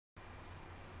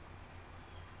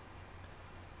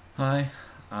Hi,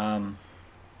 um,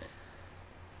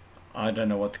 I don't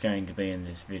know what's going to be in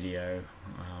this video.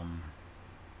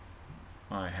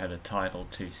 I had a title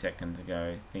 2 seconds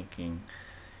ago thinking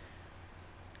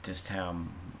just how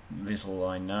little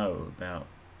I know about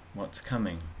what's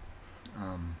coming.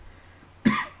 Um,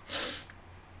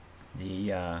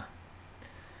 the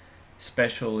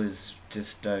special is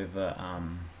just over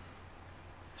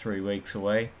 3 weeks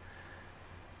away.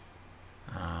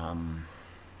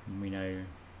 We know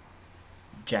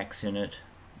Jack's in it.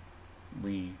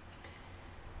 We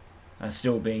are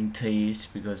still being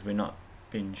teased because we're not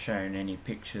been shown any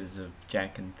pictures of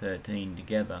Jack and 13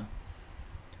 together.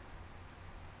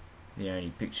 The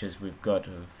only pictures we've got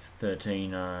of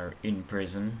 13 are in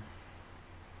prison.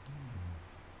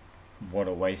 What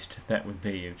a waste that would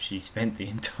be if she spent the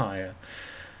entire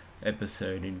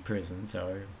episode in prison,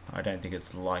 so I don't think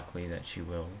it's likely that she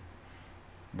will.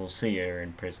 We'll see her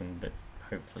in prison, but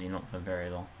hopefully not for very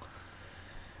long.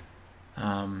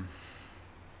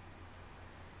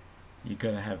 You've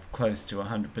got to have close to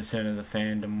 100% of the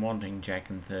fandom wanting Jack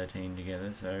and 13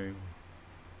 together, so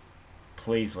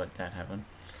please let that happen.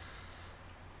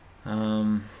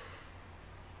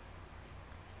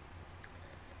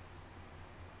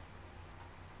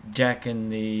 Jack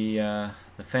and the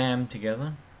fam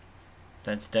together,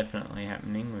 that's definitely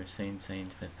happening. We've seen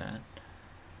scenes with that.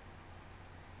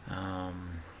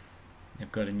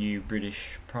 They've got a new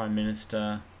British Prime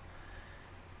Minister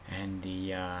and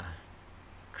the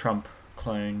Trump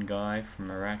clone guy from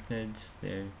Arachnids.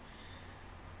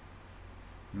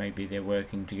 Maybe they're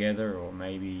working together, or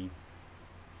maybe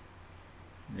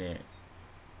they're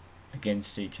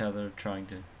against each other, trying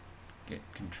to get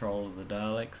control of the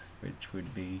Daleks, which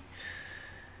would be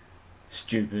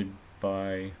stupid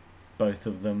by both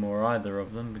of them or either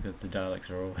of them, because the Daleks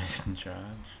are always in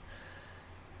charge.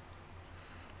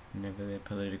 Never their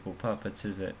political puppets,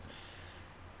 is it?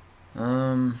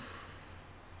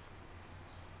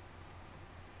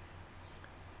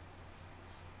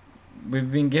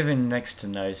 We've been given next to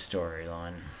no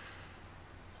storyline.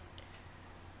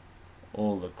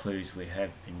 All the clues we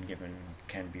have been given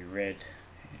can be read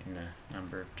in a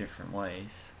number of different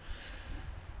ways.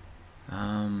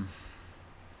 Yeah,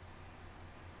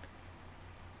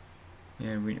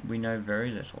 we know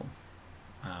very little.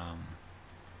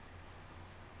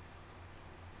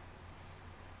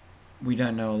 We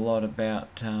don't know a lot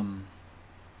about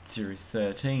Series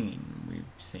 13. We've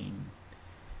seen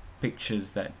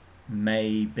pictures that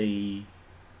may be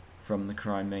from the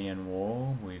Crimean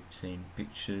War. We've seen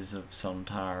pictures of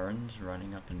Sontarans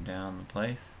running up and down the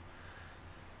place.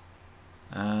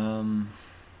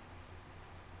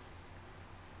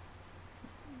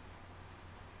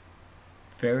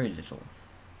 Very little.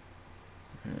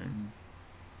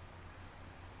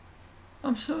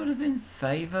 I'm sort of in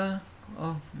favour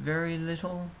of very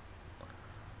little.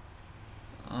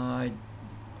 I'd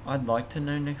like to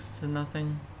know next to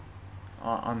nothing.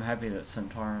 I'm happy that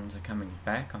Sontarans are coming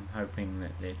back. I'm hoping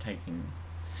that they're taking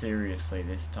seriously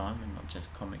this time and not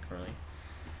just comic relief.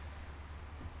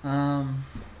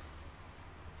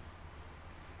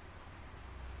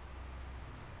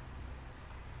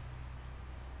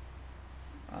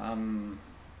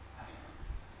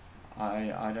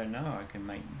 I don't know. I can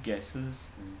make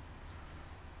guesses and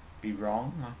be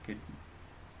wrong. I could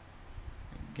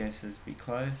make guesses be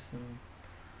close, and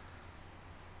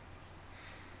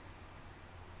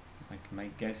I can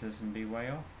make guesses and be way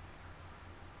off.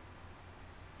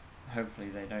 Hopefully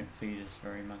they don't feed us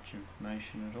very much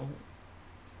information at all.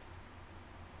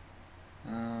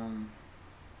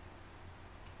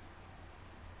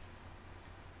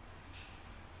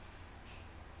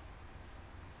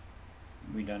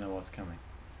 We don't know what's coming.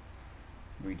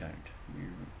 We don't. We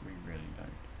really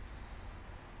don't.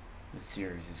 The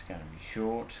series is going to be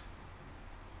short.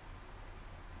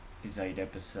 Is 8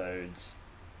 episodes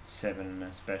 7 and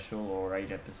a special, or 8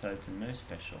 episodes and no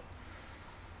special?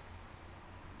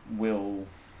 Will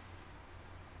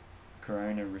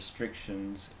corona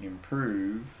restrictions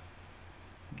improve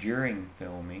during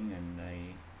filming and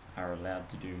they are allowed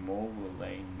to do more? Will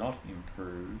they not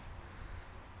improve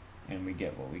and we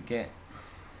get what we get?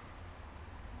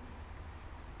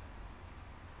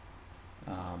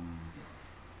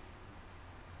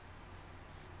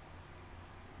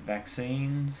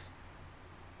 Vaccines,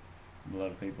 a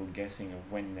lot of people guessing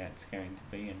of when that's going to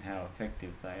be and how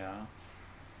effective they are.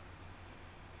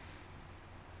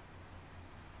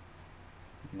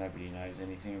 Nobody knows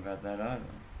anything about that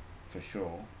either, for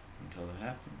sure, until it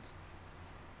happens.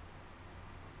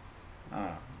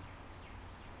 I'm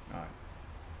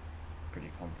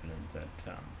pretty confident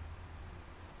that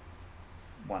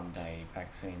one day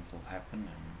vaccines will happen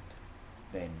and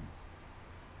then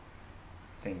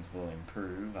things will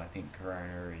improve. I think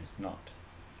Corona is not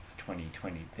a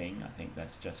 2020 thing. I think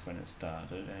that's just when it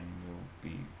started, and we'll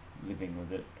be living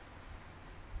with it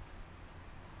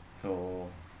for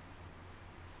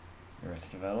the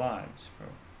rest of our lives, for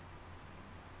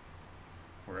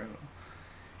forever.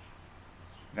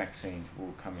 Vaccines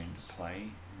will come into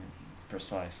play,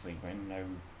 precisely when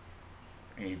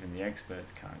even the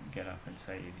experts can't get up and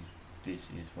say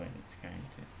this is when it's going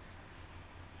to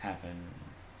happen.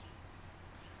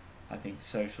 I think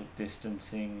social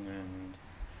distancing and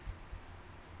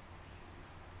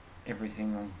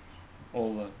everything,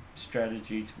 all the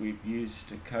strategies we've used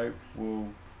to cope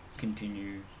will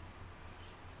continue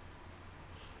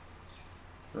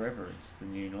forever. It's the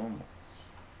new normal.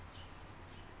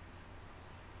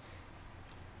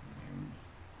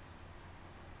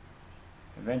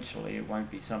 Eventually it won't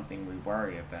be something we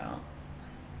worry about.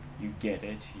 You get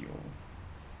it, you'll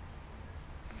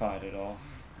fight it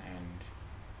off, and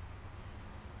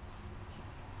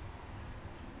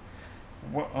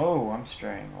oh, I'm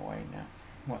straying away now.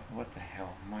 What the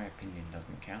hell? My opinion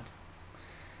doesn't count.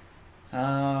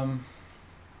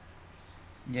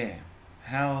 Yeah.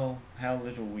 How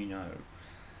little we know.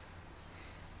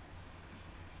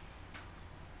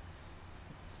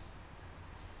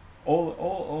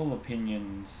 All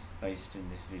opinions based in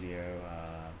this video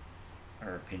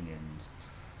are opinions,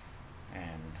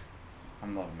 and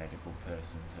I'm not a medical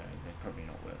person, so they're probably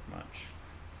not worth much.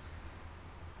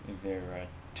 If there are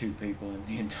 2 people in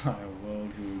the entire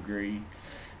world who agree,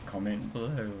 comment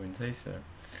below and say so.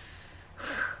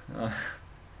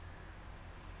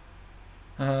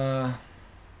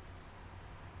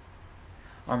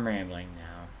 I'm rambling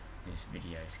now. This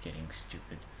video is getting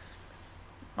stupid.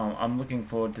 I'm looking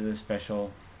forward to the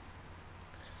special,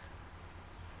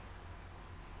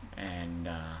 and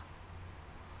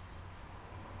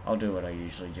I'll do what I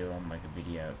usually do. I'll make a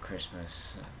video at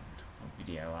Christmas and a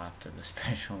video after the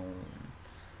special, and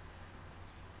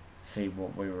see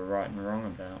what we were right and wrong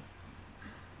about,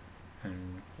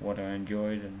 and what I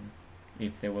enjoyed, and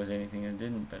if there was anything I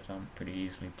didn't. But I'm pretty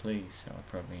easily pleased, so I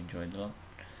probably enjoyed a lot.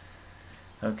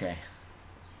 Okay,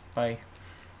 bye.